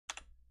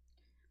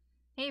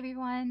Hey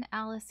everyone,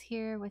 Alice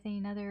here with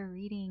another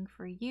reading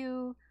for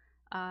you.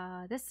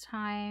 This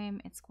time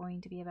it's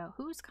going to be about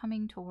who's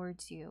coming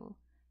towards you.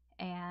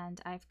 And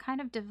I've kind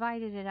of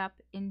divided it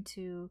up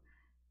into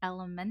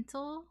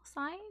elemental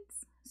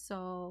signs.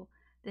 So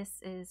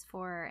this is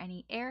for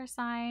any air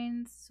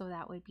signs. So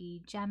that would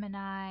be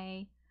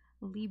Gemini,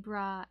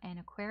 Libra, and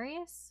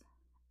Aquarius.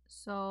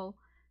 So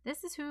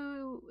this is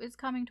who is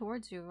coming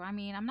towards you. I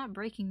mean, I'm not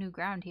breaking new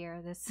ground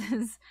here. This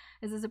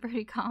is a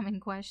pretty common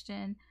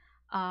question.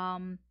 I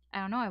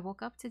don't know. I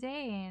woke up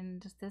today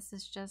and this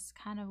is just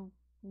kind of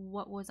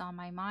what was on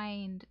my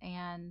mind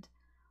and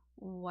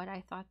what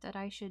I thought that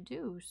I should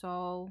do.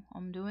 So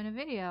I'm doing a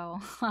video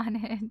on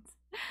it.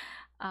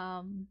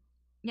 Um,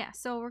 yeah,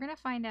 so we're going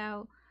to find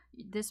out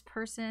this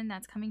person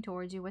that's coming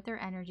towards you, what their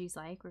energy's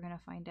like. We're going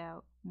to find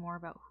out more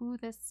about who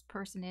this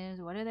person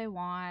is, what do they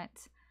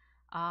want,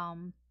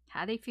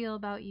 how they feel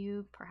about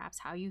you, perhaps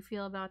how you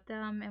feel about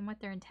them, and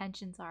what their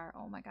intentions are.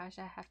 Oh my gosh,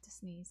 I have to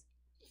sneeze.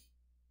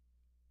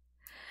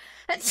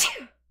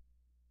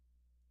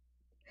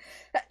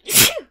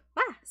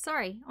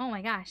 Sorry. Oh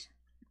my gosh.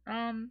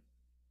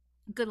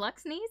 Good luck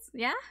sneeze?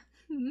 Yeah?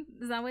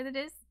 Is that what it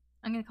is?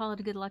 I'm gonna call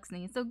it a good luck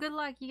sneeze. So good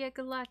luck, you get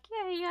good luck.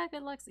 Yeah, you got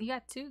good luck. You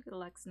got 2 good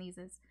luck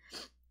sneezes.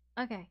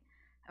 Okay.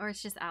 Or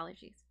it's just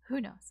allergies. Who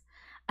knows?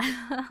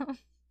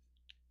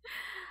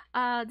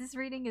 This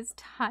reading is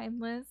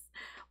timeless.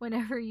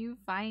 Whenever you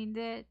find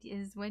it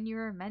is when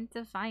you're meant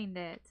to find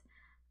it.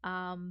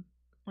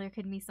 There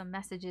could be some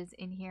messages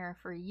in here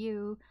for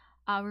you.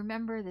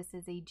 Remember, this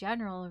is a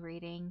general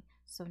reading,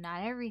 so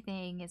not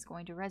everything is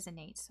going to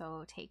resonate.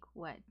 So take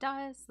what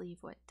does, leave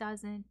what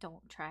doesn't.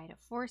 Don't try to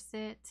force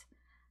it.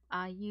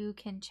 You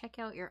can check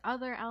out your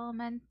other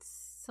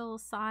elemental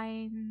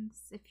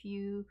signs if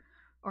you,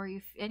 or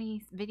if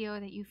any video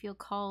that you feel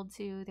called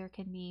to, there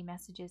can be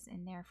messages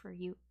in there for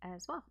you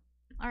as well.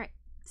 All right,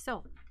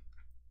 so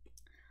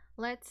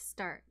let's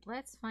start.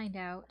 Let's find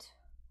out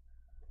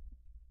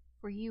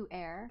for you,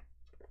 air.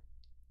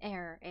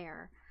 Air.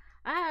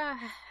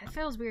 It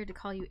feels weird to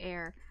call you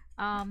air.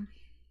 I'm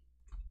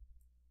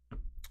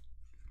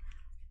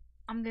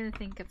gonna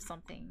think of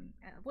something.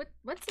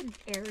 What's an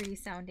airy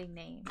sounding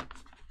name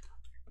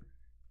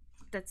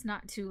that's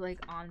not too like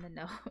on the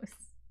nose?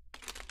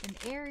 An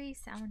airy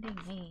sounding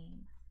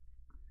name,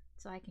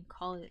 so I can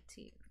call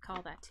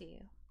that to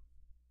you.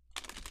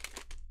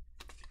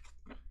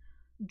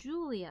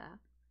 Julia.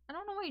 I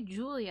don't know why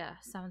Julia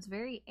sounds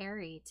very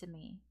airy to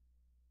me.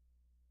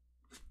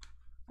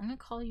 I'm gonna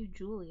call you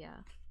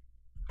Julia.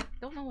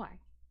 Don't know why.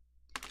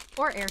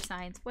 Or air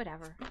signs,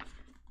 whatever.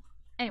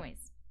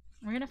 Anyways,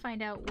 we're gonna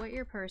find out what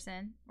your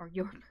person,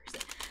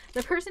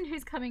 the person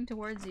who's coming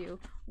towards you,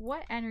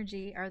 what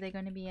energy are they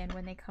going to be in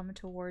when they come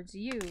towards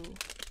you?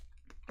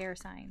 Air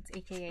signs,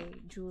 aka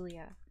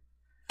Julia.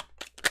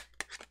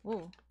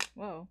 Whoa.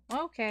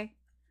 Okay.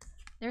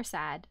 They're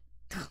sad.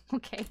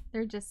 Okay,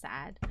 they're just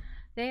sad.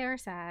 They are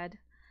sad.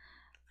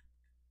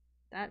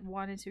 That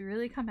wanted to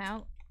really come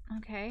out.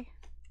 Okay.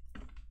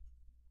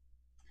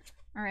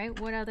 All right,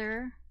 what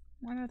other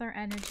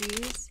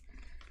energies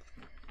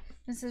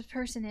is this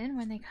person in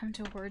when they come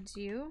towards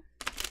you?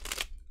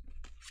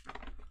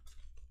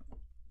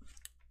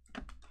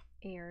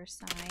 Air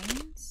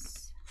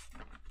signs.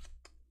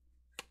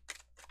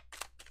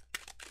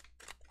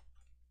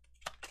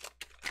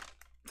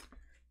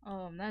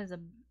 Oh, that is a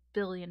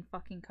billion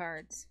fucking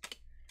cards.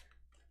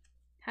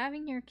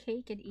 Having your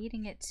cake and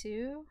eating it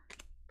too?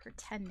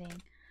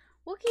 Pretending.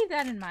 We'll keep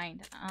that in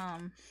mind.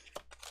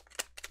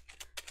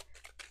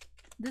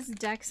 This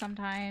deck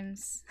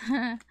sometimes,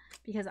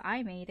 because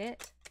I made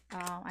it,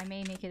 I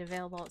may make it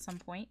available at some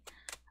point,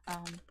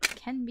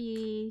 can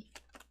be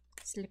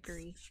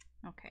slippery.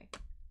 Okay.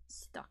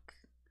 Stuck.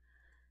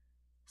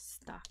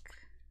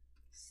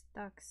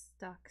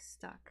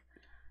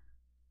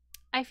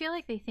 I feel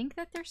like they think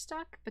that they're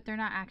stuck, but they're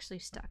not actually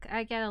stuck.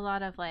 I get a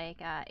lot of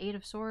like 8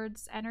 of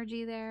Swords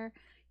energy there.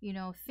 You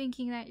know,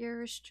 thinking that you're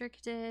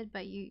restricted,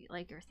 but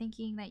you're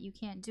thinking that you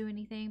can't do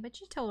anything, but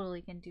you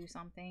totally can do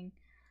something.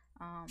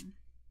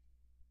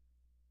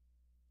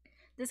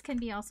 This can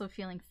be also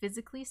feeling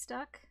physically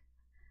stuck.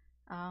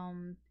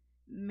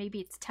 Maybe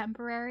it's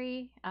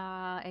temporary.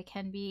 It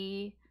can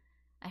be,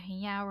 I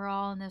mean, yeah, we're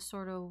all in this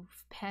sort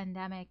of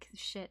pandemic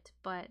shit,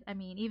 but I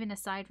mean, even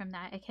aside from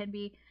that, it can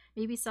be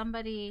maybe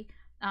somebody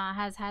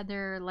has had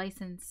their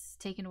license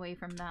taken away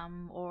from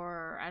them,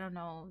 or I don't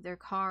know, their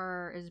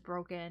car is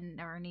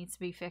broken or needs to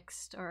be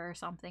fixed or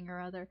something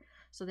or other.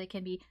 So they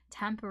can be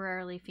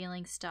temporarily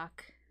feeling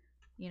stuck,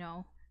 you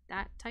know,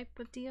 that type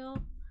of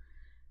deal.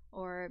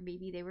 Or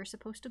maybe they were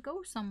supposed to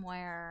go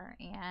somewhere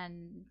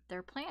and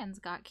their plans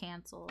got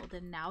canceled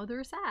and now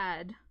they're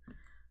sad.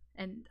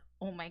 And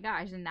oh my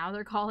gosh, and now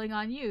they're calling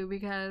on you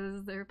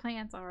because their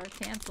plans are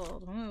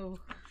canceled. Oh,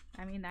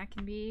 I mean, that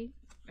can be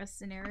a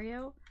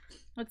scenario.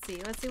 Let's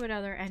see what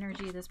other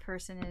energy this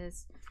person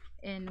is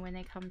in when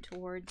they come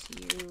towards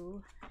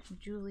you.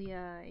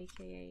 Julia,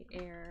 aka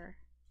Air.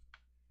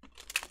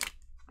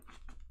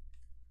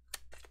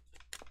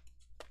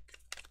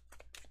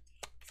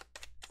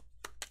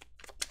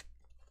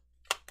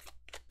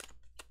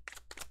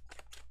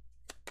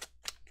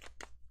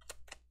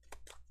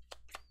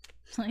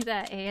 Like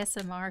that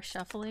ASMR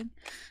shuffling.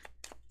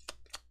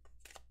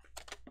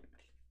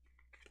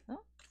 Oh.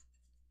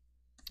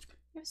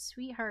 You have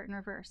Sweetheart in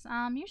reverse.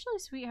 Usually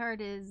Sweetheart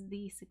is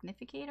the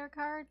significator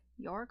card,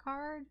 your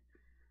card.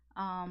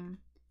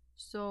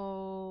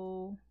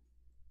 So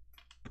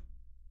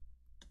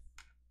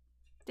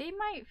they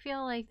might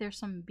feel like there's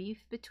some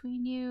beef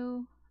between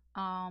you,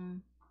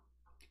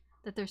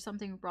 that there's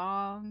something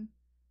wrong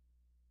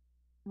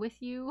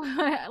with you.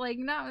 Like,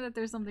 not that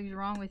there's something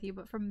wrong with you,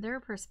 but from their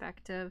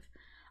perspective,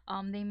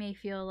 they may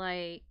feel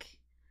like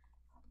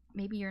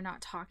maybe you're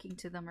not talking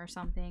to them or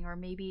something, or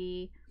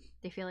maybe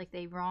they feel like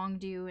they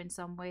wronged you in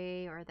some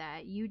way, or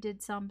that you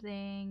did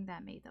something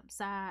that made them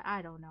sad.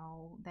 I don't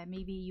know. That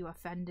maybe you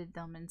offended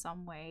them in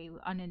some way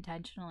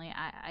unintentionally.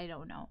 I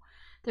don't know.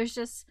 There's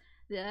just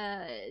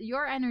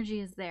your energy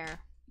is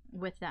there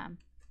with them.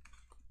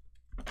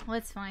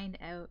 Let's find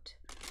out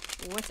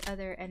what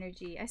other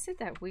energy. I said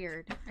that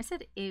weird. I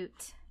said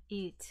eat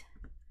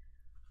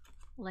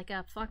like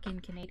a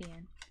fucking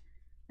Canadian.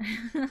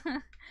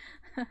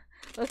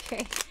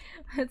 Okay,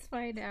 let's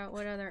find out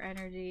what other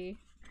energy.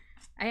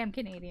 I am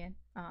Canadian.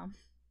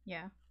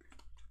 Yeah.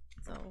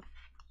 So,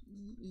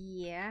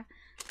 yeah.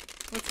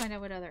 Let's find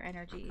out what other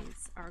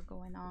energies are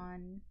going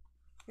on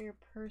for your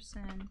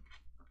person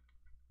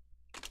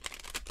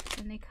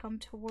when they come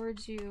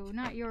towards you.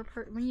 Not your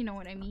you know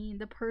what I mean.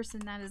 The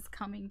person that is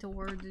coming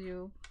towards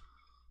you.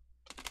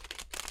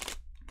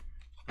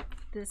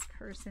 This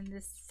person,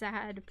 this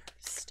sad,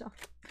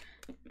 stuck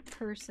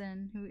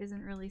person who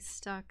isn't really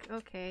stuck.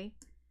 Okay.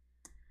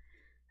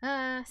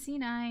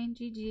 C9,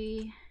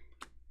 GG.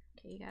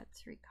 Okay, you got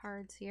 3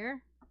 cards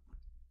here.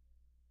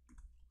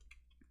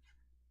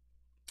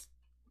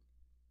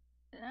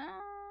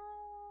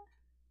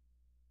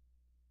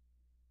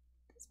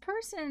 This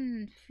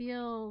person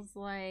feels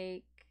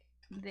like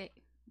it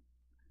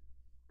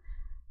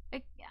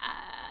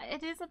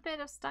is a bit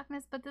of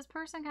stuckness, but this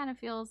person kind of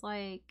feels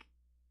like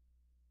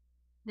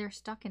they're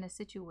stuck in a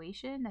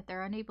situation, that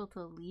they're unable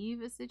to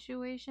leave a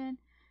situation,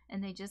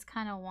 and they just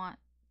kind of want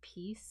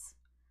peace.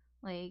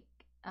 Like,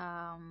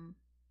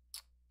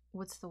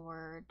 what's the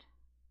word?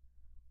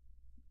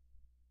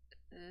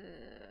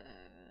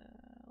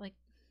 Like,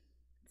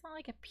 it's not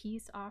like a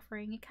peace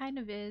offering. It kind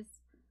of is.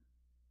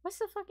 What's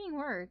the fucking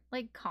word?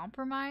 Like,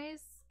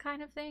 compromise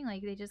kind of thing?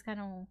 Like, they just kind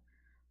of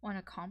want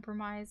to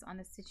compromise on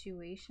a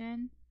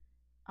situation.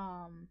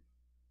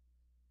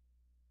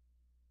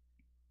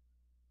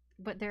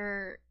 But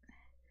they're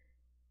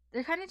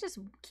kind of just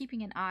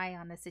keeping an eye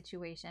on the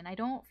situation. I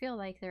don't feel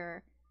like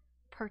they're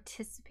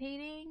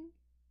participating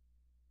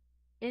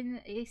in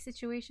a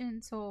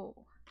situation.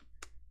 So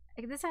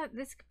like,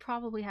 this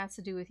probably has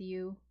to do with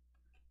you.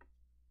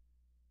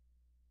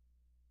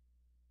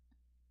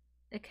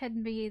 It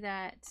could be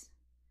that,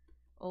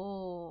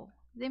 oh,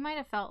 they might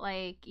have felt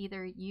like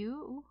either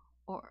you,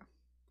 or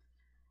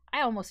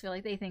I almost feel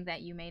like they think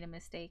that you made a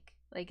mistake.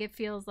 Like, it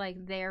feels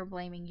like they're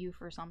blaming you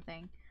for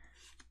something.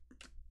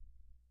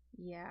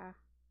 Yeah,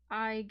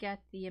 I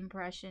get the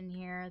impression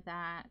here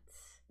that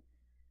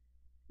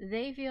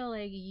they feel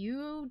like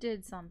you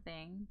did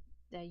something,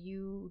 that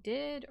you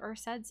did or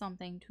said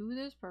something to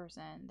this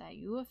person, that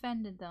you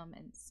offended them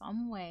in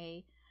some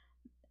way,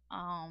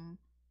 and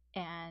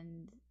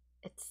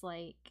it's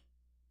like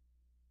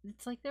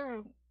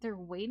they're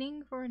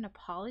waiting for an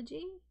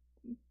apology.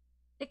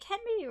 It can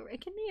be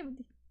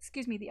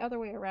excuse me, the other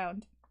way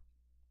around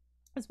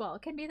as well.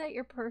 It can be that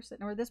your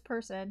person, or this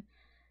person,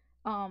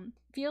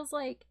 feels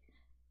like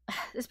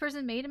this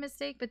person made a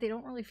mistake, but they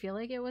don't really feel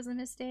like it was a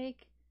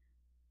mistake.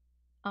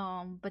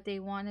 But they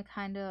want to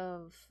kind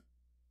of,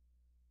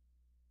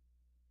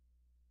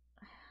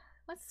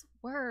 what's the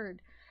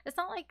word? It's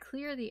not like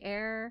clear the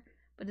air,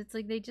 but it's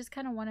like they just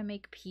kind of want to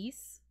make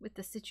peace with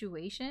the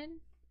situation.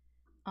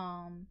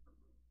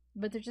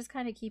 But they're just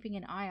kind of keeping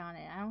an eye on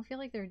it. I don't feel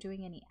like they're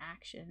doing any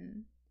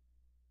action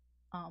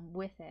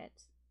with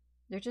it.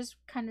 They're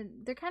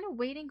kind of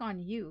waiting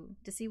on you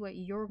to see what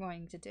you're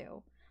going to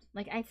do.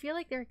 Like, I feel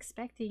like they're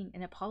expecting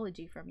an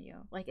apology from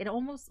you. Like, it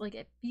almost, like,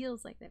 it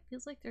feels like that. It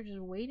feels like they're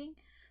just waiting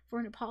for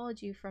an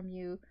apology from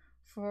you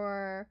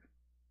for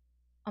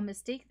a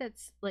mistake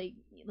that's like,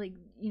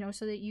 you know,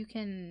 so that you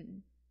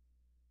can,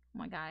 oh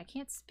my god, I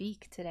can't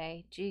speak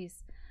today.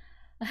 Jeez.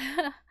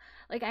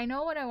 Like, I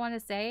know what I want to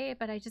say,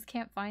 but I just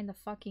can't find the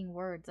fucking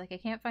words. Like, I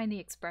can't find the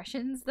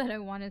expressions that I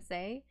want to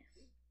say.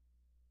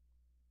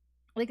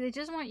 Like, they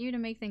just want you to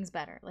make things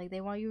better. Like,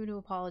 they want you to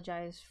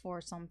apologize for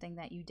something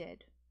that you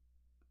did.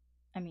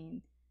 I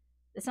mean,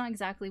 it's not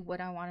exactly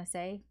what I want to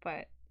say,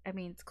 but I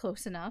mean, it's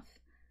close enough.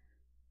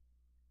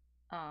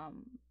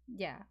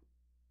 Yeah.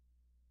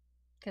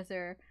 Because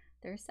they're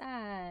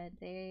sad.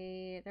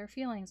 Their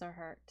feelings are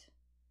hurt.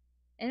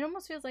 And it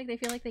almost feels like they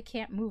feel like they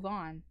can't move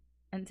on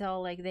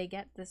until, like, they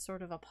get this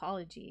sort of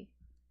apology.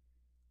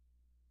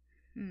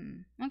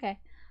 Okay.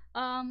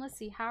 Let's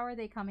see. How are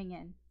they coming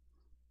in?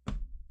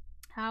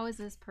 How is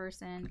this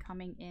person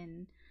coming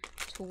in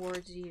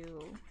towards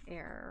you?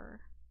 Air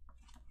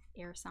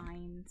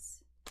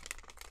signs.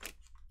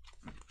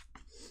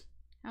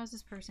 How is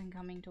this person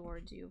coming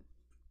towards you?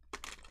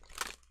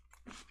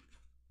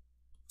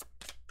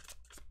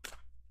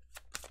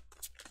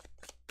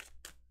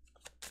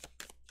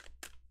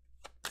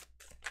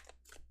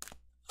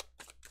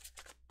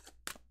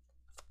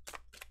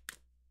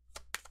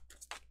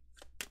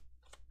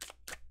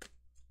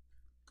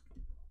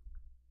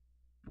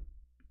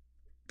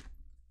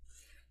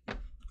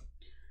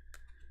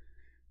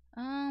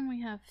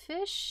 have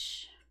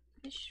fish,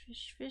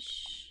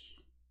 fish.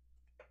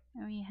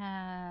 And we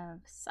have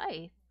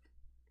scythe.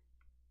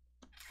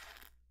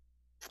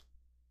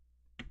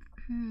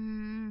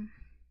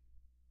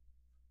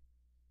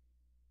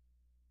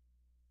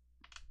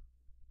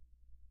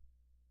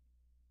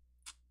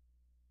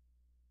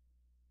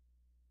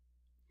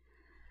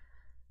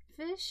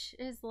 Fish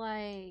is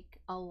like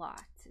a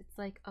lot. It's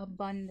like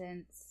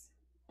abundance.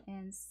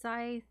 And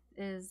scythe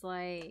is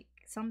like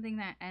something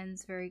that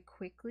ends very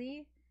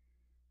quickly.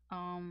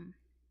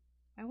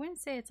 I wouldn't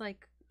say it's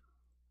like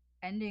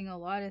ending a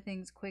lot of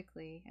things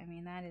quickly. I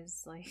mean, that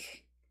is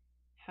like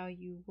how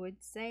you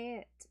would say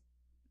it,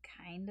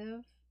 kind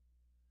of.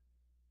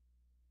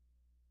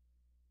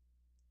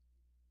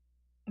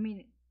 I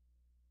mean,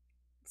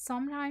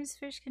 sometimes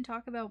fish can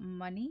talk about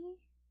money,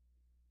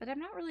 but I'm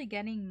not really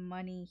getting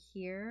money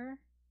here.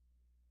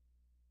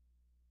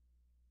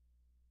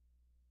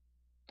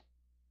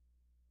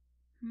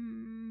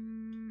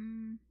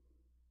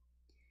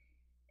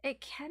 It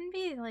can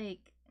be like,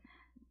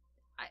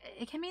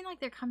 it can mean like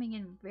they're coming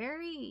in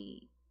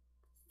very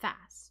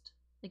fast,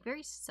 like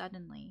very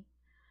suddenly.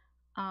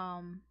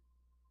 Because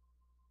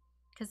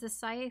the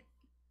scythe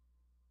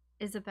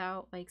is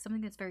about like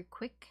something that's very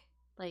quick,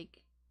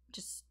 like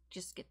just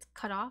gets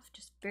cut off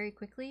just very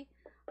quickly.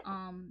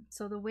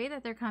 So the way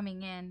that they're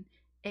coming in,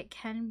 it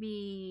can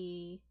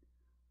be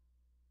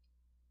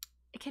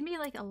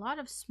like a lot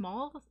of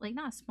small, like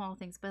not small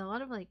things, but a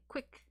lot of like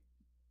quick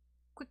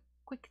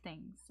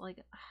things. Like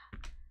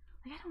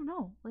I don't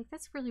know. Like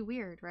that's really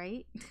weird,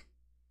 right?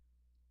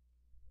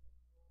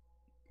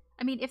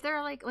 I mean, if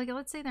they're like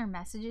let's say they're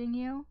messaging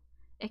you,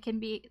 it can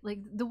be like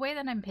the way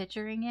that I'm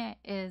picturing it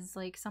is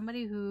like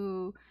somebody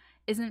who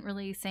isn't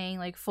really saying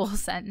like full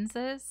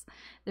sentences.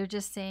 They're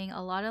just saying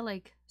a lot of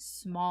like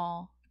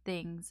small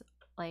things,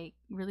 like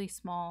really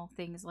small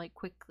things, like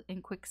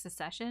quick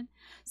succession.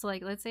 So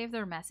like let's say if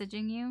they're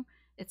messaging you,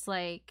 it's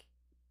like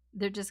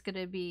they're just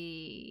gonna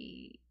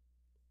be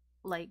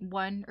like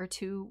 1 or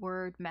 2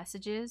 word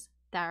messages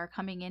that are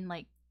coming in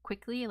like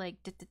quickly, like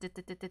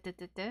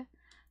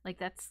like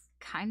that's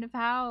kind of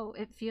how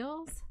it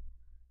feels.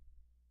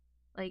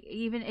 Like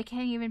even it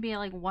can't even be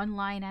like one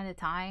line at a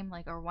time,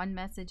 like, or one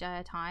message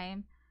at a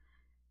time,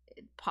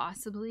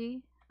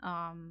 possibly.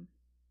 But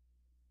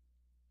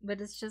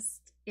it's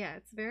just, yeah,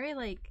 it's very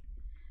like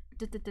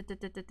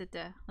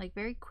like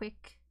very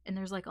quick, and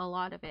there's like a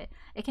lot of it.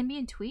 It can be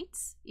in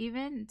tweets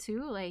even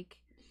too, like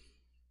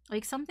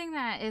something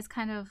that is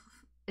kind of,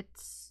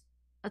 it's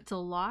a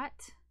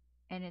lot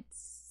and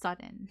it's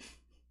sudden.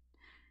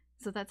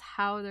 So that's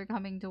how they're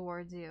coming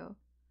towards you.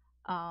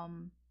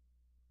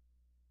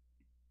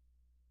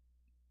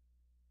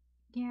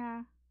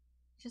 Yeah,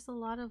 just a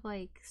lot of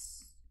like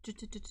I'm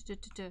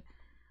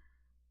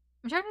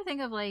trying to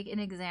think of like an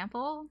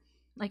example.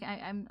 Like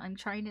I'm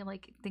trying to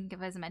like think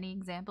of as many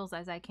examples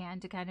as I can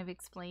to kind of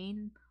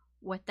explain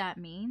what that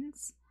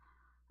means.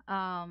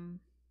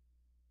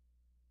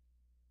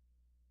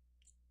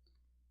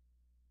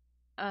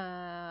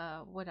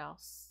 What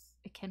else?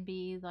 It can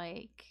be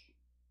like,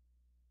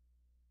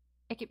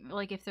 it can,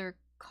 like if they're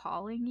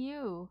calling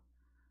you.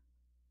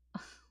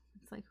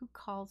 It's like, who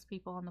calls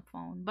people on the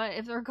phone? But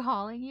if they're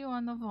calling you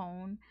on the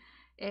phone,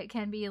 it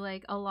can be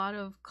like a lot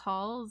of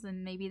calls,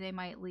 and maybe they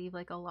might leave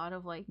like a lot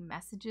of like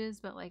messages,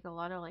 but like a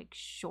lot of like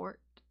short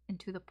and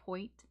to the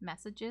point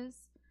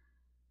messages.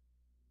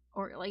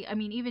 Or like, I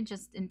mean, even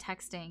just in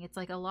texting, it's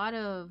like a lot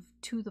of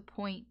to the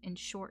point and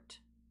short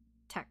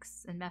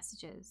texts and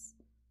messages.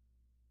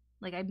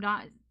 Like I'm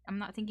not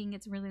thinking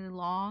it's really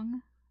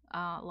long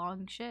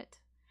shit.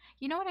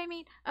 You know what I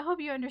mean? I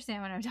hope you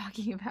understand what I'm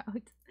talking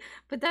about.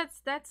 But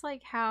that's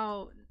like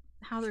how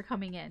they're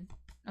coming in.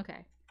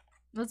 Okay.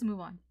 Let's move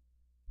on.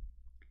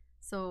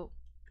 So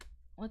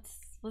let's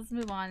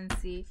move on and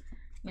see,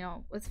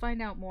 let's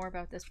find out more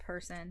about this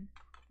person.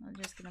 I'm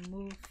just gonna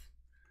move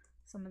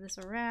some of this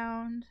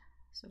around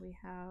so we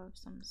have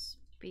some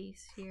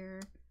space here.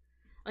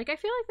 Like I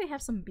feel like they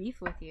have some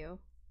beef with you.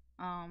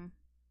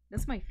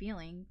 That's my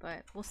feeling,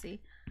 but we'll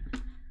see.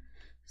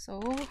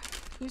 So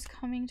who's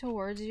coming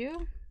towards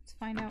you? Let's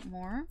find out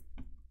more.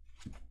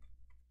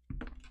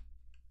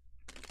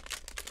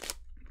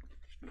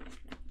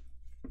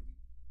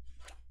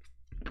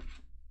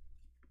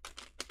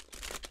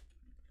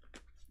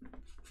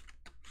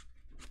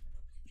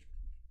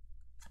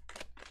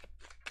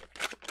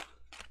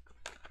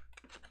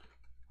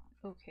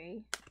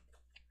 Okay.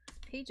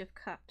 Page of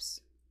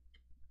Cups.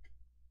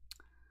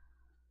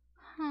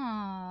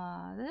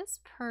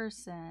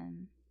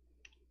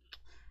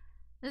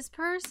 This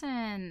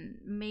person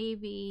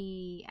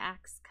maybe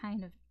acts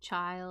kind of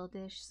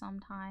childish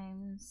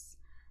sometimes.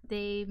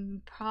 They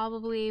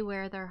probably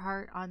wear their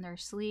heart on their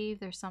sleeve.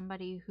 They're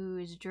somebody who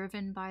is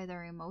driven by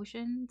their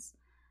emotions.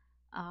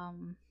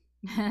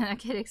 I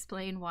could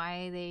explain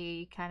why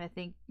they kind of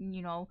think,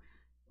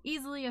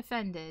 easily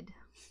offended,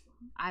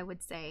 I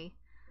would say.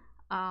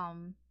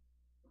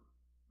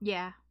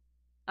 Yeah.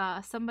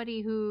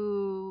 Somebody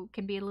who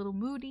can be a little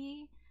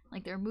moody,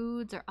 like their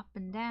moods are up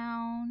and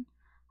down.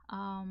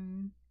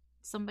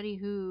 somebody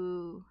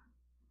who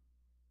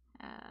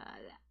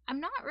I'm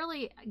not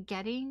really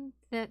getting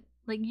that.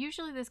 Like,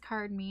 usually this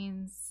card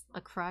means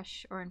a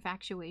crush or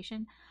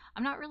infatuation.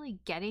 I'm not really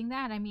getting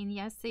that. I mean,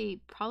 yes, they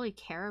probably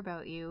care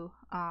about you,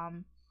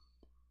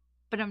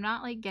 but I'm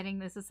not like getting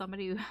this as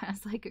somebody who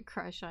has like a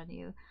crush on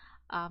you.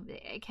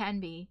 It can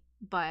be,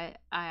 but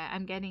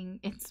I'm getting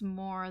it's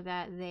more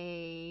that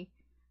they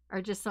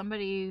are just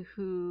somebody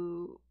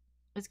who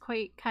is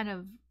quite kind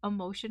of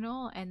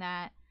emotional, and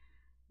that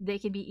they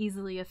can be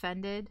easily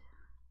offended.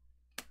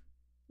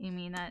 I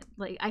mean, that,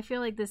 like, I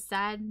feel like the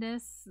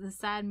sadness, the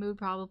sad mood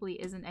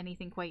probably isn't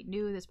anything quite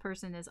new. This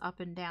person is up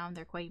and down.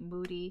 They're quite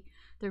moody.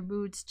 Their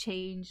moods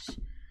change,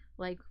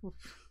 like,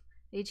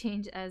 they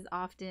change as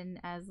often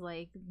as,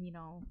 like, you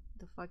know,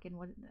 the fucking,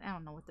 what, I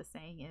don't know what the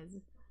saying is,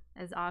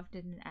 as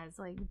often as,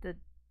 like, the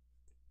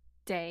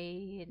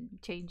day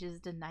and changes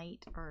to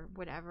night or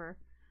whatever.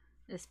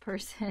 This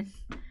person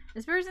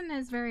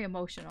is very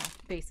emotional,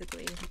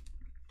 basically,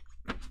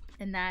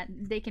 and that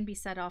they can be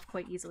set off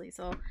quite easily.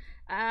 So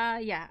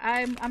yeah,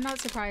 I'm not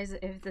surprised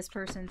if this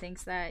person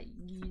thinks that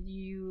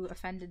you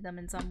offended them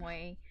in some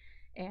way,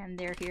 and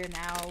they're here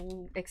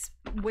now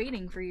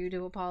waiting for you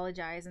to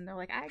apologize, and they're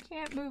like, I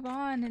can't move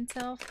on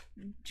until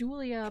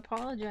Julia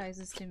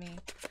apologizes to me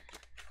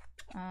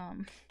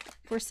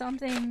for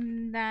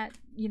something that,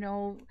 you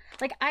know,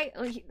 like,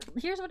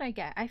 here's what I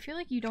get. I feel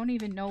like you don't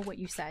even know what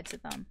you said to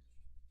them.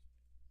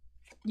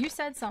 You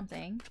said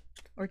something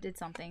or did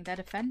something that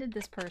offended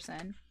this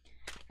person,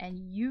 and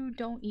you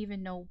don't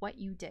even know what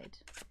you did.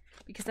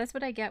 Because that's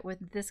what I get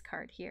with this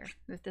card here.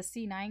 With the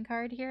C9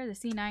 card here, the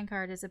C9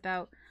 card is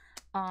about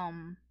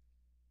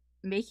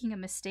making a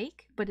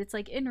mistake, but it's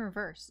like in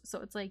reverse.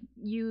 So it's like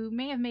you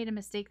may have made a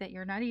mistake that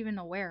you're not even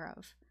aware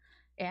of,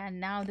 and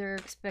now they're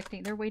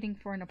waiting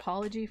for an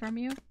apology from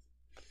you,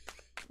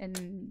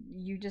 and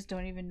you just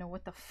don't even know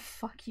what the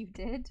fuck you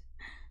did.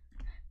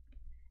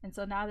 And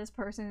so now this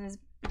person is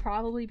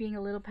probably being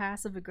a little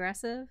passive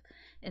aggressive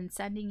and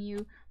sending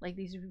you like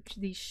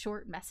these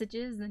short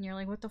messages, and you're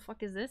like, what the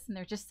fuck is this? And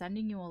they're just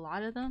sending you a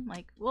lot of them.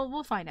 Like, well,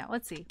 we'll find out.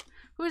 Let's see.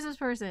 Who is this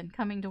person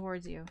coming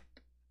towards you?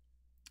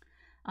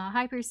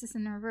 High Priestess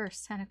in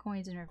reverse, 10 of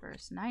Coins in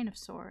reverse, 9 of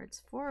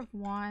Swords, 4 of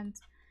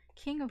Wands,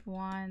 King of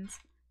Wands,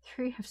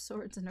 3 of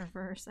Swords in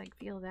reverse. I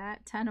feel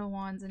that. 10 of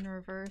Wands in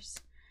reverse,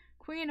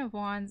 Queen of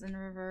Wands in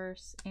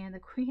reverse, and the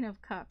Queen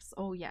of Cups.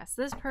 Oh yes,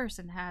 this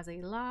person has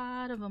a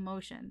lot of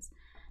emotions.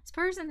 This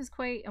person is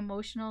quite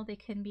emotional. They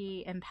can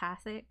be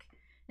empathic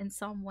in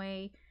some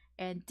way,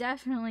 and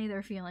definitely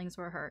their feelings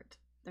were hurt.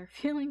 Their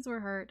feelings were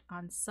hurt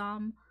on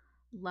some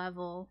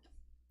level.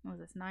 What was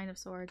this? 9 of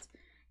Swords.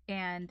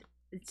 And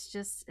it's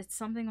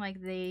something like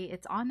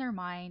it's on their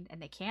mind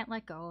and they can't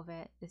let go of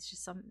it. It's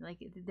just something like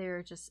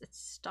it's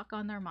stuck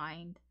on their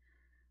mind.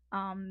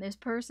 This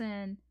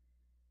person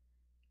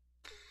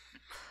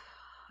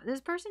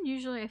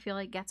usually, I feel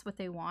like, gets what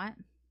they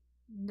want.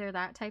 They're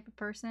that type of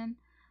person.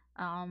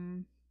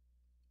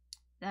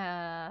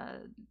 They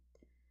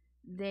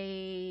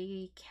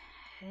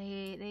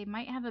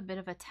might have a bit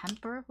of a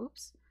temper.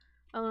 Oops.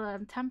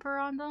 Temper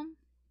on them.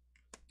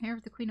 Here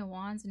with the Queen of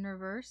Wands in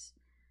reverse.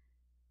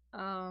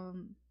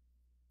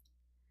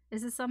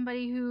 Is this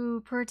somebody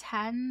who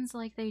pretends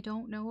like they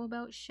don't know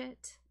about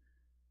shit,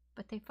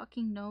 but they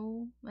fucking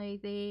know?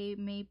 Like, they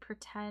may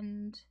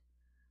pretend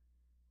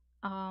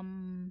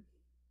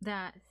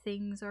that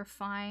things are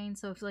fine.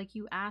 So if, like,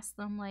 you ask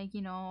them, like,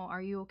 you know,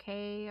 are you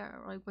okay,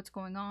 or like, what's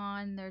going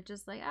on, they're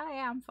just like, oh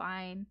yeah, I'm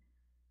fine.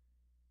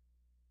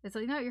 It's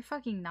like, no, you're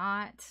fucking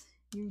not.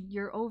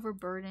 You're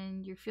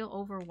overburdened. You feel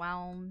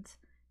overwhelmed,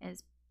 and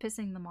it's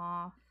pissing them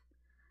off.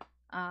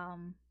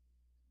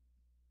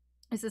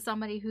 This is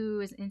somebody who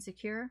is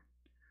insecure.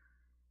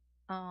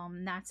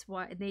 That's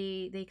why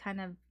they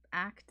kind of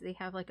act. They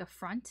have like a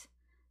front.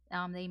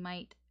 They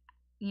might,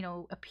 you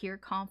know, appear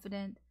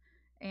confident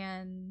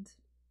and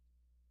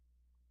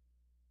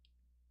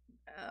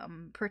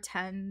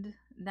pretend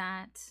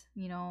that,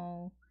 you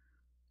know,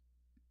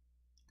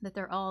 that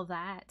they're all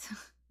that,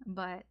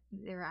 but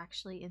they're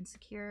actually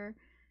insecure,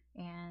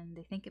 and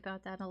they think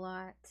about that a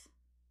lot.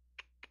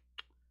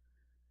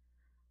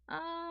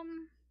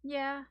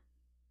 Yeah.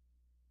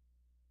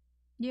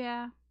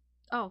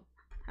 Oh,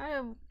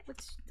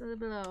 what's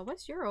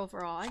your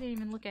overall? I didn't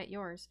even look at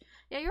yours.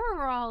 Yeah, your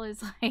overall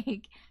is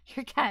like,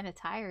 you're kind of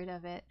tired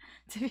of it,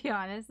 to be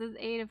honest. This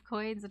 8 of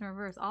Coins in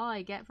reverse. All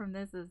I get from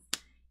this is,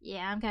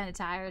 yeah, I'm kind of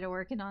tired of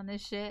working on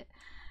this shit.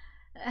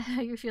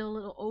 You feel a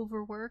little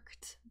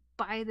overworked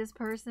by this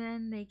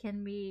person. They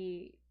can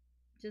be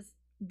just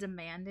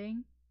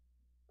demanding,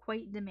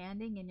 quite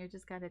demanding, and you're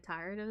just kind of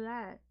tired of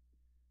that.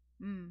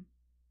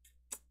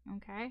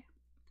 Okay.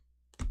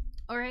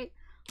 All right.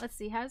 Let's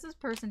see. How does this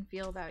person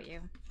feel about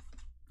you?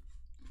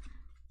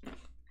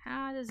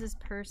 How does this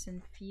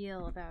person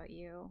feel about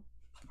you?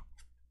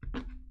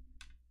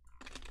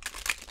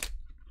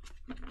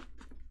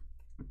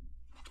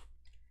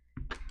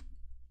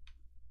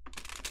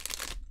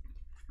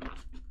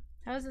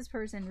 How does this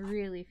person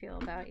really feel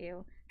about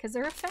you? Because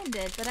they're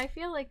offended, but I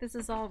feel like this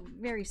is all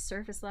very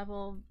surface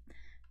level,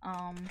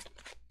 Um,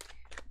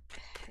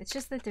 it's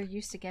just that they're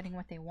used to getting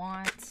what they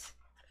want.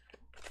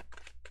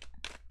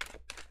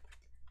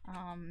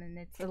 And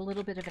it's a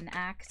little bit of an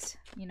act,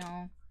 you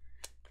know.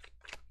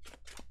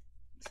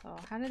 So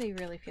how do they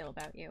really feel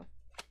about you?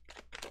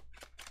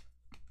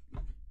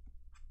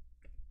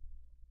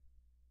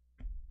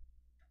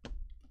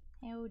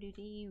 How do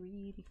they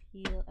really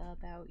feel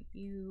about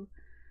you,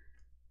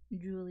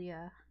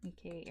 Julia,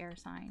 aka air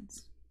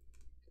signs?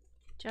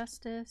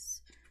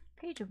 Justice,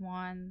 Page of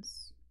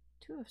Wands,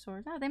 Two of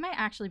Swords. Oh, they might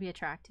actually be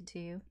attracted to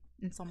you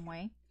in some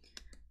way.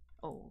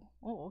 Oh,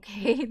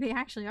 okay. They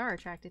actually are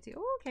attracted to you.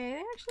 Oh, okay,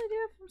 they actually do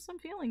have some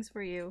feelings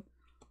for you.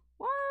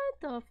 What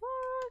the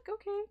fuck?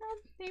 Okay, well,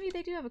 maybe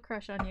they do have a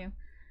crush on you.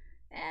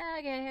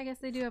 Okay, I guess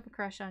they do have a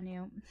crush on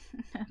you.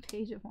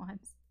 Page of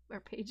Wands,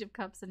 or Page of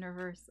Cups in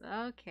reverse.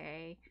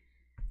 Okay.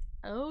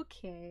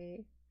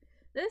 Okay.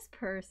 This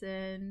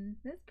person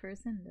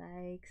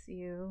likes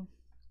you.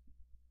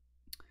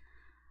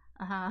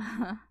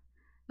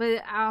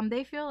 But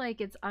they feel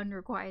like it's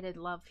unrequited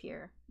love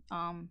here.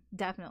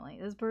 Definitely.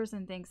 This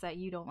person thinks that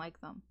you don't like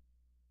them.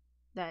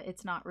 That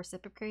it's not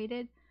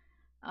reciprocated.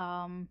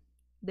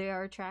 They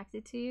are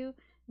attracted to you.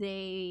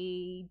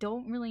 They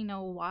don't really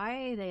know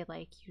why they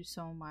like you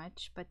so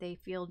much, but they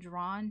feel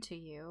drawn to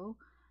you.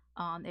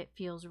 It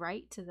feels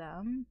right to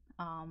them.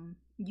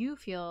 You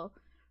feel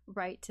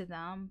right to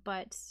them,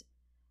 but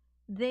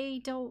they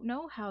don't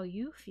know how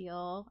you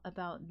feel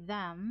about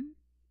them.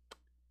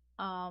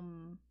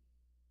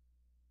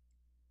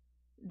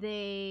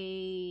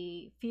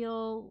 They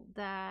feel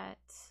that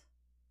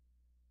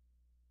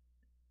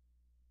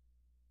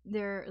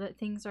that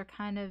things are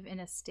kind of in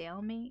a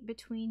stalemate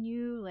between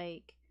you.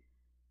 Like,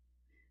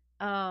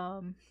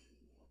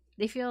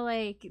 they feel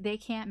like they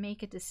can't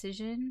make a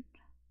decision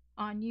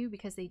on you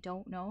because they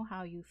don't know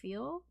how you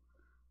feel.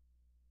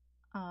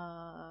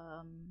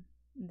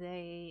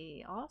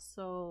 They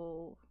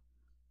also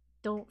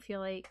don't feel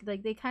like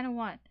they kind of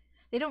want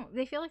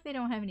they feel like they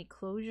don't have any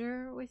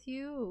closure with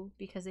you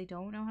because they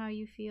don't know how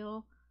you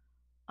feel.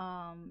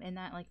 And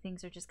that like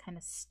things are just kind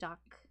of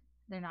stuck.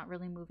 They're not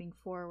really moving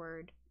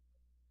forward.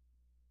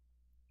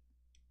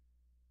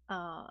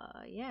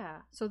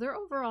 Yeah. So their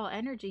overall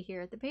energy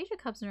here, the Page of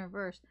Cups in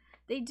reverse,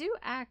 they do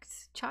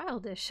act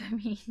childish. I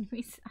mean,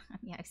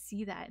 I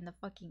see that in the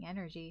fucking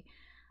energy.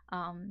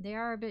 They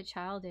are a bit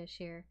childish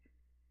here.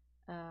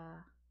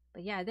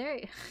 But yeah,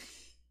 they're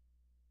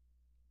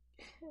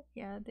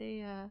yeah,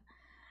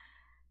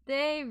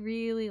 they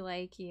really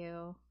like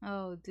you.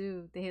 Oh,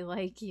 dude, they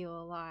like you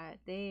a lot.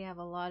 They have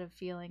a lot of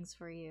feelings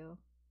for you.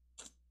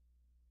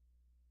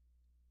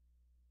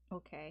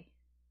 Okay.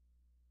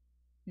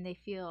 And they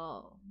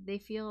feel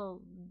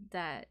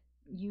that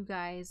you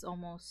guys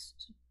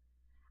almost,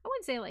 I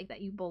wouldn't say like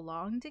that you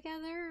belong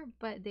together,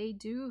 but they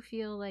do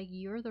feel like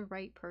you're the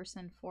right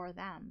person for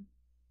them.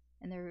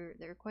 And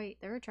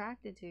they're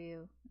attracted to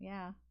you.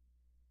 Yeah.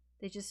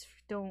 They just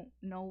don't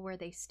know where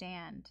they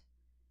stand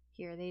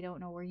here. They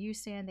don't know where you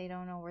stand. They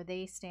don't know where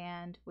they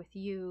stand with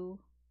you.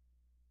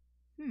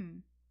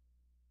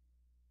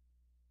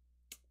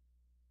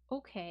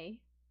 Okay.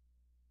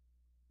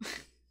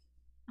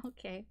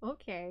 Okay.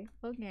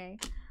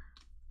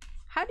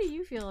 How do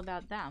you feel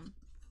about them?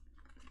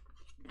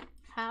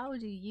 How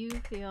do you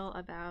feel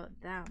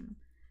about them?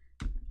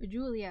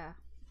 Julia,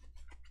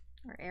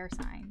 or air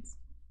signs.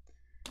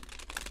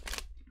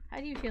 How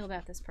do you feel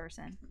about this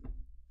person?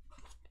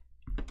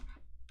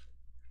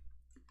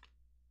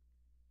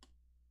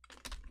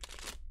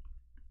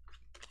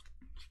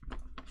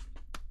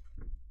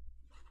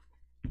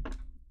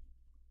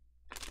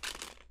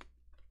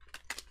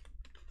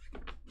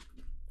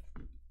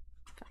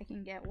 If I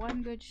can get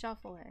one good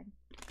shuffle in.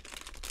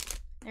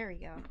 There we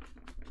go.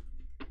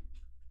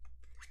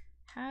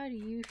 How do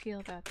you feel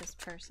about this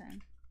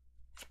person?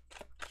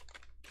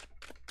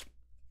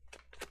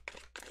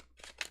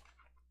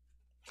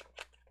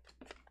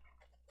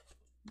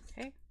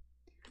 Okay.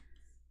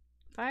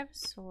 Five of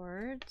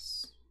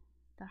Swords,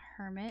 the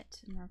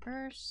Hermit in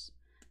reverse,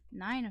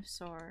 Nine of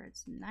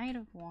Swords, Knight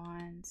of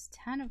Wands,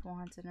 Ten of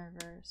Wands in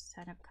reverse,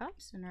 Ten of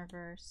Cups in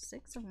reverse,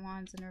 Six of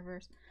Wands in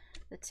reverse,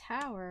 the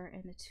Tower,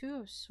 and the Two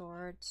of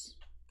Swords.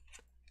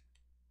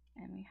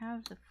 And we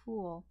have the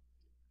Fool.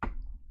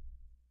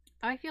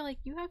 I feel like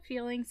you have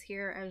feelings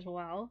here as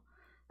well.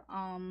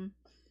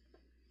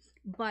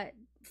 But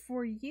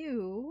for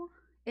you,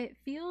 it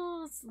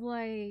feels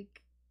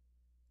like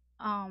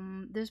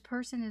this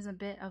person is a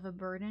bit of a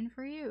burden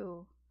for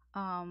you.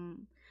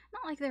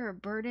 Not like they're a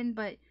burden,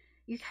 but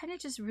you kind of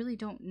just really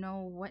don't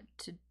know what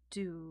to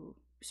do,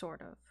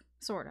 sort of.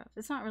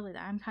 It's not really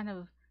that. I'm kind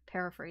of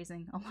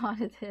paraphrasing a lot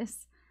of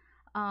this.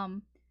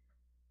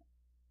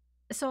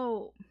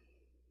 So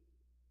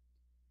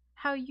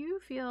how you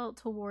feel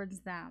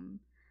towards them,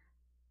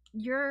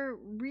 you're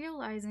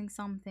realizing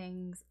some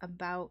things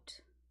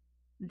about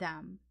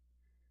them.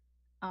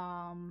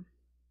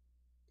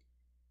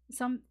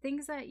 Some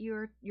things that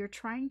you're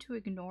trying to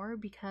ignore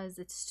because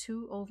it's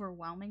too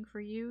overwhelming for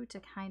you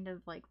to kind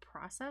of like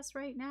process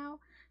right now.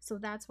 So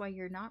that's why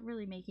you're not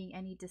really making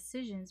any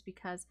decisions,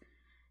 because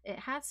it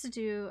has to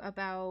do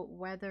about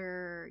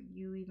whether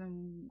you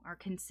even are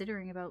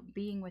considering about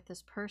being with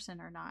this person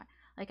or not.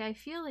 Like, I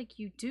feel like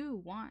you do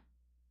want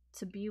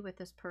to be with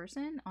this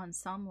person on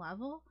some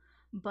level,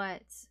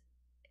 but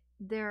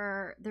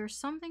there's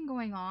something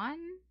going on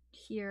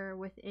here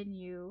within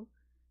you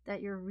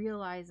that you're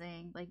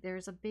realizing, like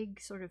there's a big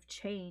sort of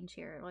change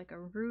here, like a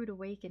rude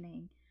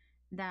awakening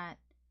that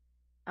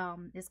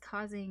is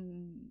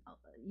causing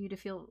you to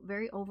feel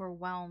very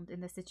overwhelmed in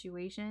the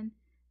situation,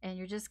 and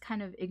you're just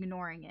kind of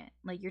ignoring it.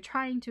 Like, you're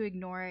trying to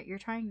ignore it, you're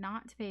trying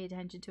not to pay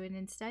attention to it, and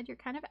instead you're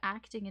kind of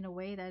acting in a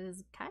way that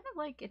is kind of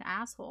like an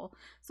asshole.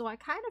 So I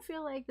kind of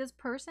feel like this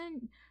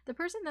person, the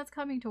person that's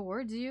coming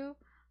towards you,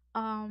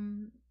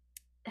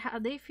 how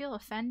they feel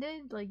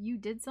offended, like you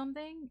did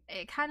something.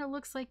 It kind of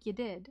looks like you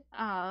did,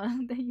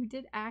 that you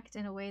did act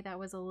in a way that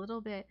was a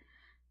little bit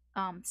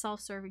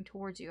self-serving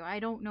towards you. I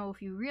don't know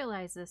if you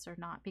realize this or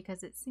not,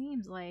 because it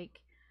seems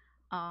like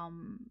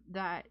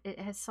that it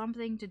has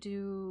something to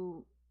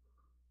do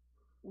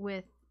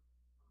with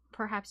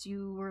perhaps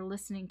you were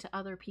listening to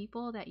other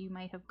people, that you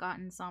might have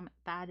gotten some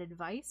bad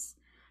advice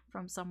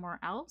from somewhere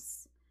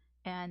else,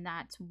 and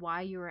that's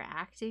why you were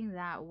acting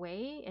that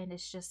way, and it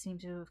just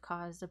seems to have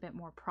caused a bit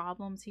more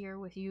problems here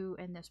with you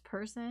and this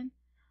person.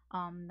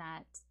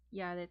 That,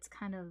 yeah, that's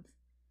kind of,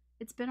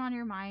 it's been on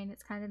your mind,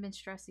 it's kind of been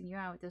stressing you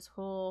out, this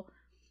whole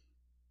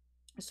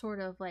sort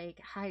of like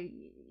how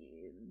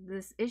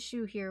this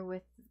issue here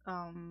with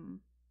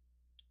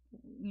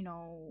you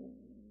know,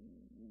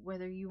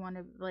 whether you want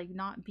to, like,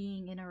 not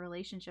being in a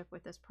relationship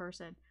with this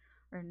person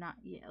or not.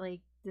 Yeah,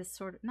 like this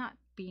sort of not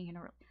being in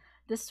a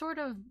this sort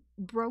of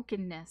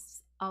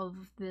brokenness of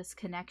this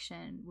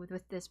connection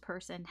with this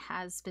person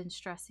has been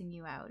stressing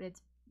you out.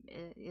 It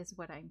is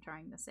what I'm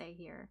trying to say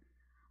here.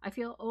 I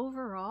feel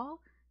overall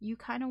you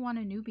kind of want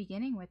a new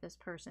beginning with this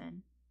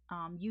person.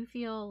 You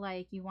feel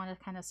like you want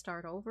to kind of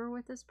start over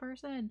with this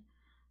person.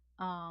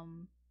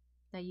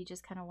 That you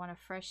just kind of want a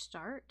fresh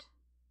start.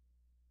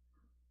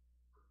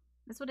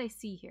 That's what I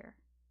see here,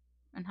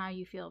 and how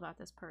you feel about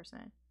this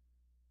person.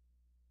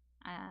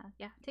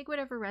 Yeah, take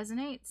whatever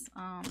resonates.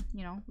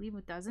 You know, leave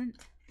what doesn't.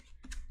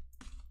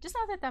 Just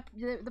know that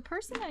the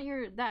person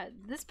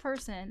this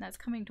person that's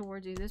coming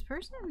towards you, this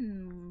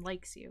person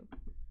likes you.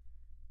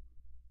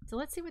 So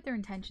let's see what their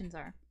intentions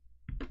are.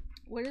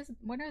 What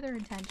are their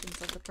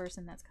intentions of the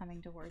person that's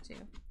coming towards you?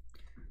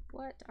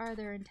 What are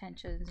their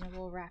intentions? And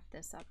we'll wrap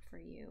this up for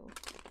you.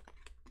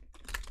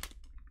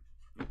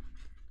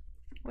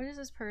 What is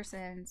this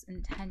person's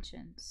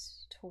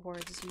intentions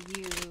towards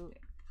you,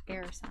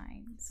 air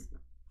signs?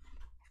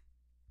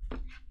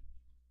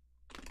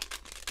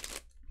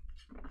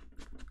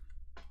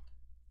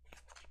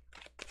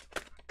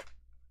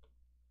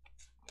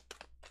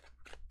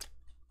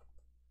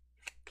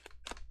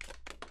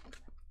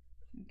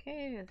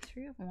 Okay, the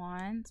Three of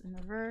Wands in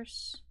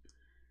reverse,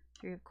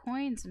 Three of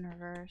Coins in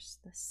reverse,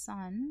 the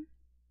Sun,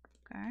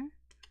 okay,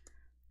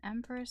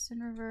 Empress in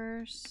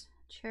reverse,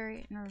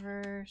 Chariot in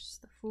reverse,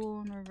 the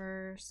Fool in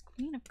reverse,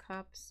 Queen of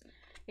Cups,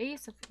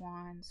 Ace of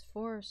Wands,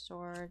 Four of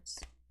Swords,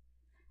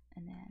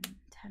 and then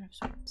Ten of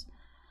Swords.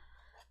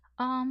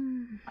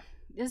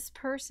 This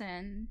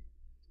person,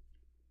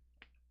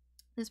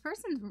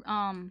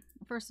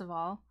 first of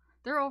all,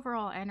 their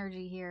overall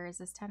energy here is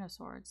this Ten of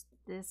Swords.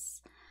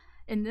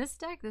 In this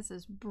deck, this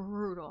is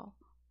brutal.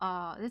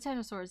 The Ten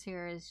of Swords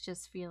here is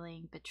just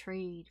feeling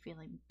betrayed,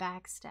 feeling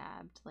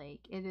backstabbed.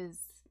 Like, it is,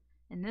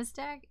 in this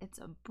deck, it's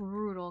a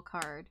brutal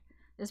card.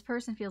 This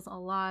person feels a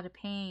lot of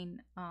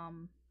pain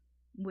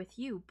with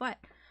you, but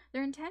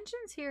their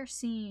intentions here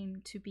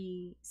seem to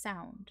be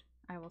sound,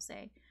 I will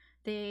say.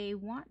 They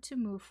want to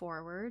move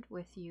forward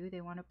with you.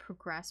 They want to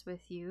progress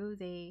with you.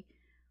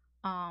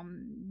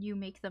 You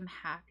make them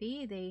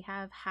happy. They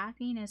have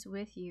happiness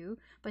with you,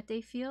 but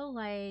they feel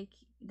like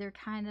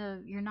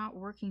you're not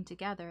working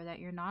together, that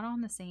you're not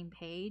on the same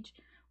page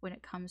when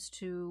it comes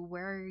to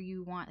where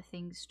you want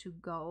things to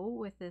go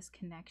with this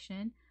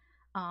connection.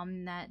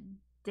 That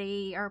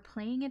they are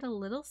playing it a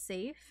little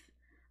safe.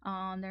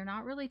 They're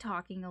not really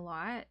talking a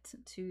lot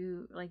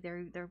to, like,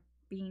 they're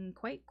being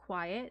quite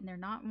quiet, and they're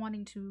not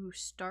wanting to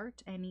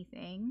start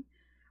anything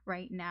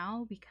right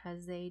now,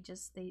 because they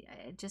just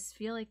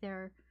feel like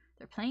they're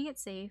playing it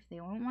safe. They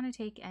don't want to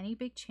take any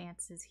big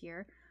chances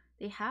here.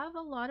 They have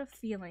a lot of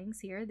feelings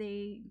here.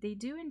 They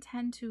do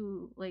intend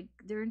to, like,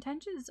 their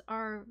intentions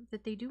are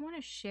that they do want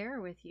to share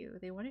with you.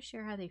 They want to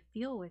share how they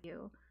feel with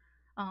you.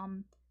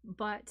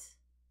 But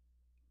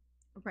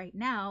right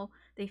now,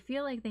 they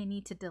feel like they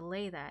need to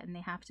delay that, and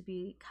they have to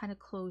be kind of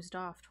closed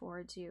off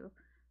towards you,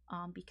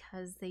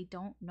 because they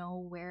don't know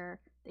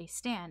where they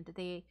stand.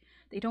 They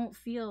don't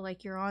feel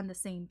like you're on the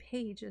same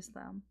page as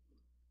them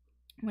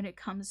when it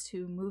comes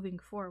to moving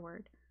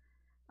forward.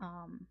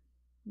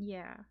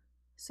 Yeah.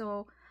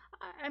 So,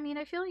 I mean,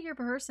 I feel like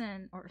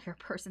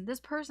this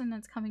person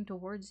that's coming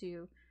towards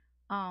you,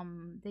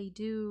 they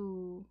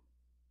do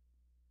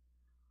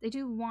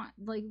want,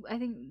 like, I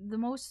think the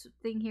most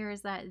thing here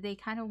is that they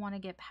kind of want to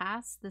get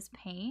past this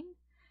pain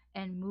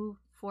and move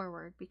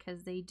forward,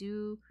 because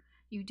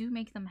you do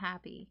make them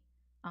happy.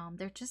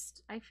 They're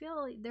just, I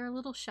feel like they're a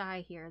little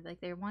shy here.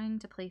 Like they're wanting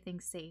to play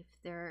things safe.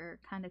 They're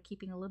kind of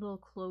keeping a little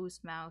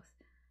closed mouth.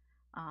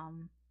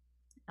 Um,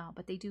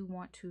 but they do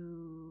want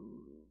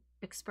to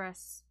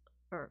express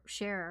or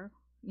share,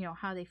 you know,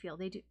 how they feel.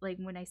 They do, like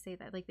when I say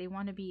that, like they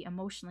want to be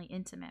emotionally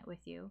intimate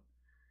with you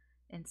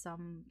in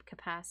some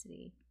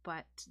capacity,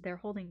 but they're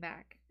holding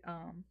back.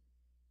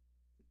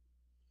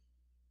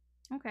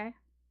 Okay.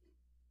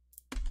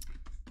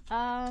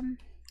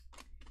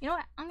 You know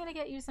what? I'm gonna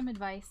get you some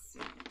advice,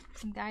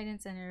 some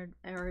guidance and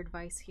or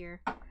advice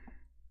here.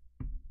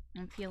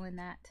 I'm feeling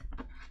that.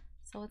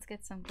 So let's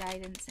get some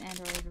guidance and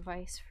or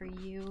advice for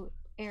you,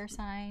 air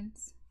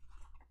signs.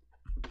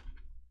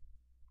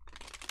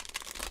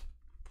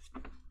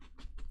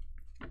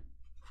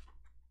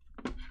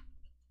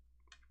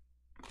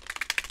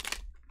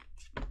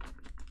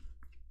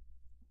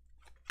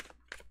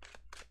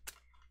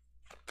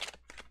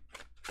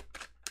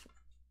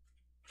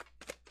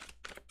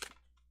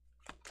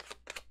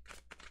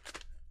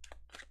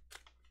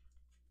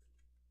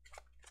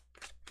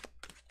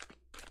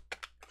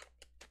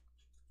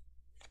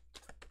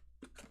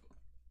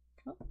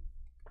 Oh,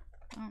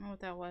 I don't know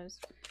what that was.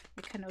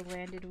 It kind of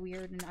landed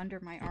weird and under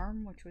my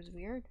arm, which was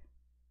weird.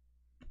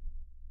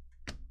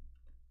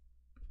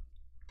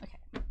 Okay.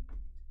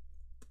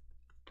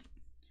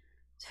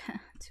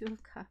 Two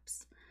of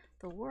Cups.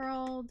 The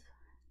World.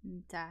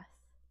 Death.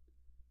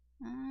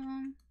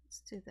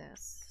 Let's do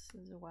this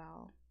as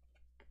well.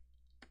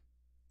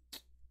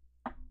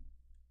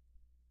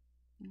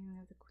 And we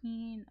have the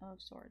Queen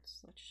of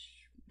Swords, which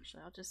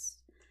actually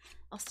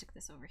I'll stick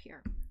this over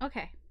here.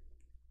 Okay.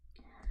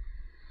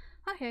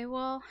 Okay,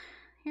 well,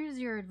 here's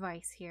your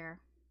advice here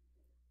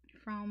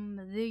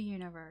from the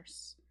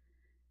universe.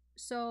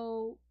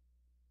 So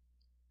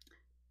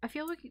I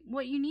feel like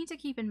what you need to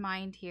keep in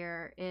mind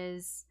here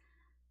is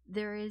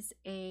there is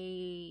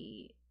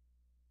a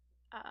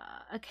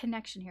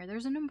connection here.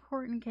 There's an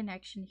important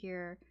connection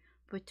here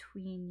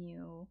between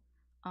you.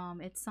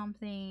 It's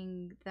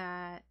something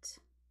that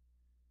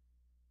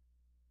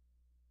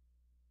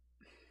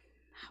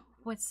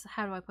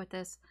how do I put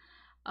this?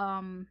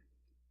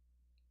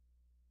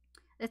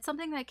 It's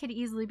something that could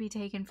easily be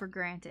taken for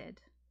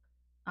granted.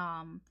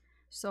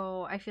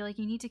 So I feel like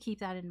you need to keep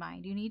that in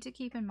mind. You need to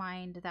keep in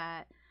mind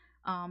that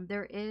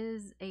there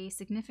is a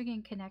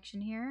significant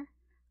connection here,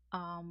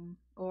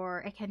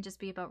 or it can just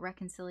be about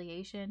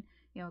reconciliation,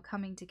 you know,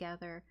 coming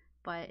together,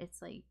 but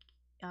it's like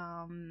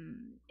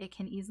it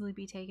can easily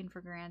be taken for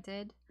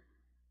granted.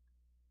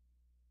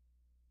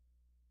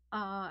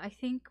 I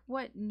think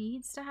what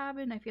needs to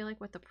happen, I feel like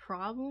what the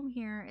problem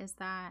here is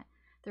that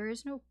there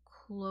is no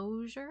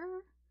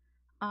closure.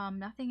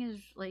 Nothing is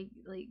like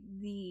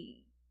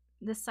the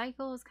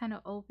cycle is kind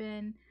of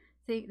open.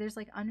 There's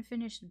like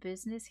unfinished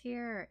business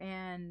here,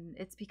 and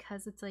it's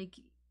because it's like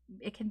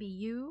it can be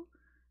you,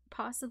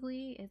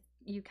 possibly.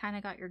 You kind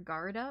of got your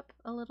guard up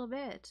a little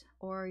bit,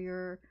 or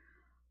you're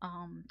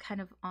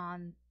kind of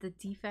on the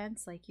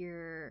defense, like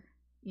you're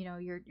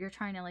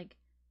trying to like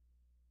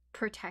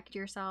protect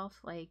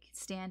yourself, like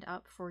stand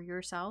up for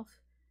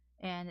yourself,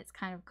 and it's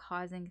kind of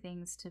causing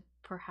things to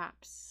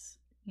perhaps,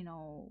 you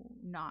know,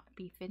 not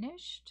be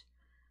finished.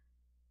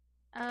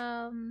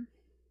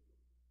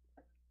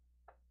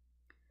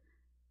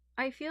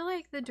 I feel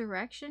like the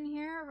direction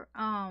here,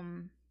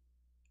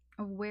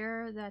 of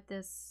where that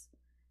this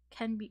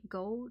can be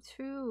go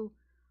to,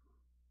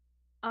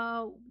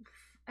 uh,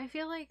 I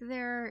feel like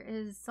there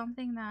is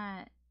something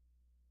that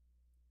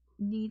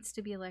needs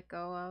to be let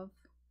go of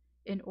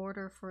in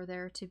order for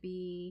there to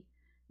be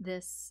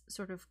this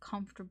sort of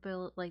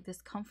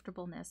this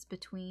comfortableness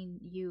between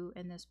you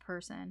and this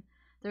person.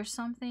 There's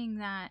something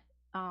that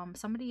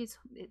somebody is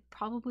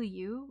probably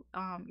you,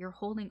 you're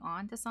holding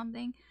on to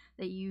something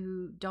that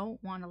you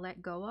don't want to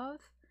let go of,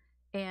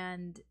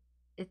 and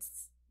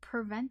it's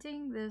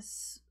preventing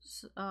this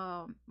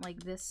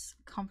like this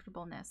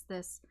comfortableness.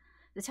 The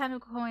 10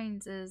 of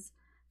coins is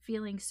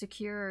feeling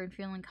secure and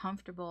feeling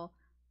comfortable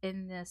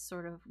in this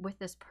sort of with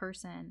this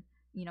person,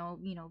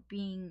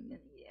 being,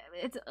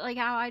 it's like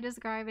how I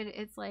describe it,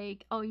 it's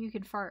like, oh, you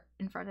can fart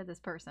in front of this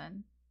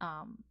person,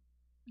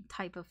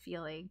 type of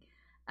feeling.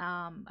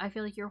 I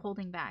feel like you're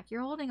holding back,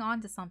 you're holding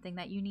on to something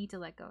that you need to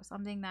let go,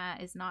 something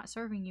that is not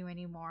serving you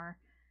anymore,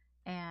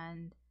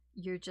 and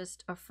you're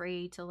just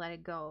afraid to let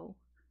it go.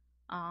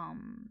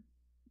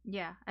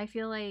 Yeah, I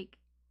feel like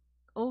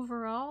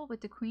overall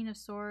with the Queen of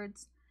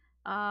Swords,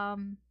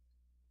 it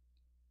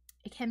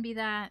can be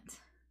that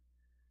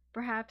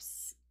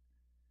perhaps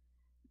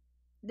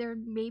there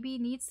maybe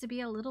needs to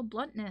be a little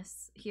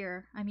bluntness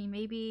here. I mean,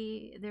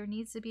 maybe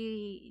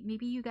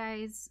you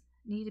guys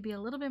need to be a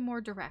little bit more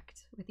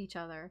direct with each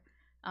other.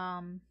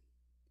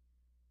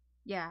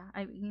 Yeah,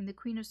 I mean, the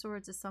Queen of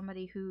Swords is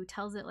somebody who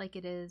tells it like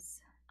it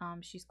is.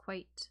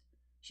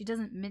 She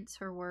doesn't mince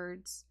her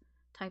words,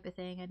 type of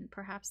thing, and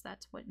perhaps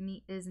that's what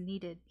is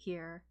needed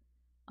here,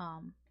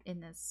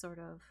 in this sort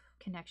of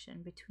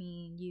connection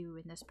between you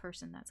and this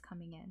person that's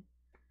coming in.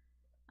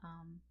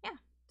 Yeah,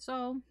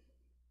 so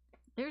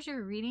there's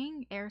your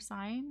reading, air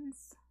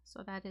signs.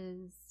 So that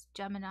is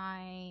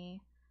Gemini,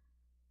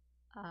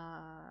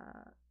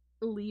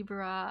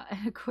 Libra,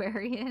 and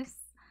Aquarius.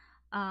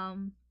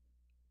 Um,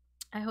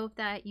 I hope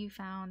that you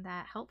found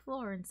that helpful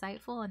or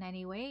insightful in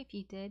any way. If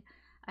you did,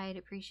 I'd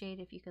appreciate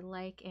if you could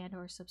like and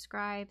or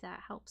subscribe.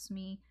 That helps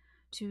me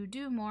to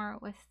do more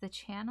with the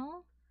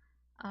channel.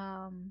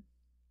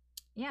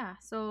 Yeah,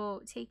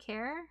 so take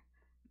care.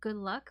 Good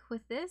luck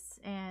with this,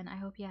 and I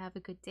hope you have a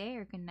good day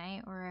or good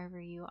night wherever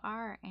you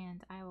are,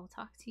 and I will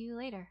talk to you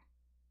later.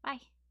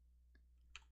 Bye.